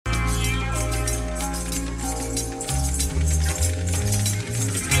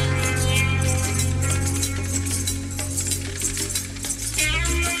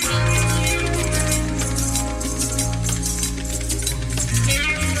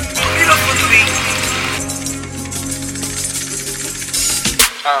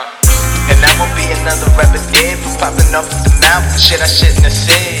And that won't be another rapper dead for popping off at the mouth for shit I shouldn't have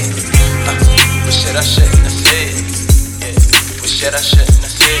said. For shit I shouldn't have said. Yeah, for shit I shouldn't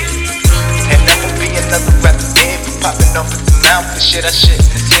have said. And that won't be another rapper dead for popping off at the mouth for shit I shouldn't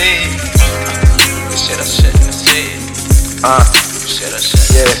have said. For shit I shouldn't have said. For shit I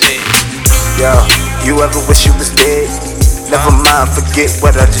shouldn't have said. Yo, you ever wish you was dead? Never mind, forget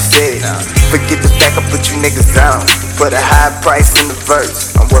what I just said. Forget the fact I put you niggas down. Put a high price in the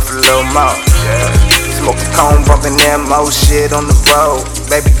verse, I'm worth a little more. Smoke a cone, bumping ammo, shit on the road.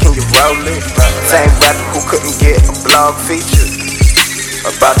 Baby, can you roll it? Same rapper who couldn't get a blog feature.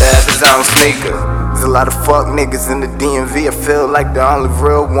 About to have his own sneaker. There's a lot of fuck niggas in the DMV. I feel like the only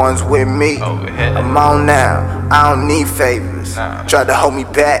real ones with me. I'm on now, I don't need favors. Try to hold me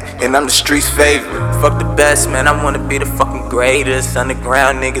back, and I'm the street's favorite. Fuck the best, man, I wanna be the fucking greatest.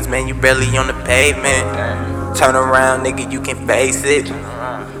 Underground niggas, man, you barely on the pavement. Turn around, nigga, you can face it.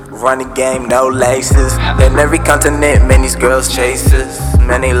 Run the game, no laces. In every continent, man, these girls chase us.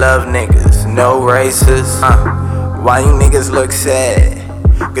 Man, they love niggas, no races. Why you niggas look sad?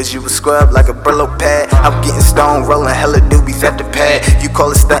 Cause you was scrubbed like a Brillo pad. I'm getting stoned, rolling hella doobies at the pad. You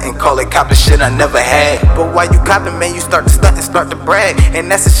call it stuntin', call it coppin' shit I never had. But while you coppin', man, you start to stunt and start to brag.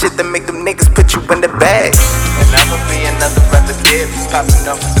 And that's the shit that make them niggas put you in the bag. And I'ma be another rapper dead for popping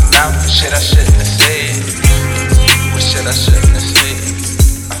off at the mouth for shit I shouldn't have said. For shit I shouldn't have said.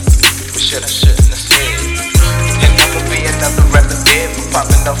 For shit I shouldn't have said. And I'ma be another rapper dead for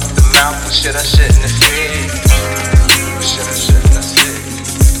popping off at the mouth for shit I shouldn't have said. For shit I shouldn't have said.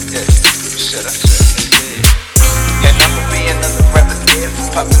 Yeah, for shit I shouldn't have said. And I'ma be another rapper dead for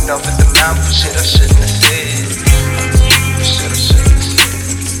popping off at the mouth for shit I shouldn't have said. For shit I shouldn't have said.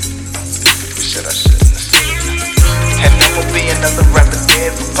 For shit I shouldn't have said. And I'ma be another rapper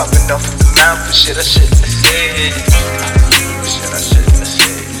dead for popping off at the mouth for shit I shouldn't have said. For shit I shouldn't have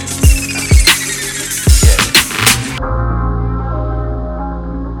said. Yeah.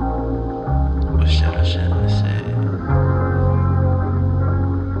 For shit I shouldn't have said.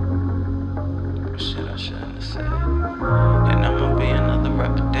 For shit I shouldn't have said. And I'ma be another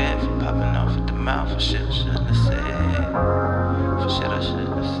rapper dead for popping off at the mouth for shit I shouldn't have said. For shit I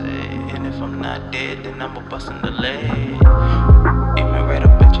shouldn't have said. And if I'm not dead, then I'ma bust in the leg. Aiming right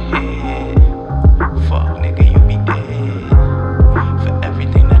up at your head. Fuck nigga, you be dead. For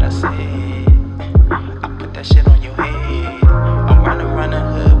everything that I said, I put that shit on your head. I'm running around the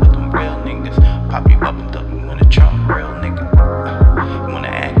hood with them real niggas. Pop you up and throw you in the trunk, real nigga. You wanna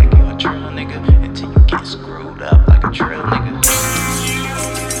act like you a trill nigga until you get screwed up like a trill nigga.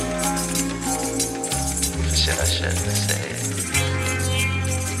 For shit I shouldn't have said.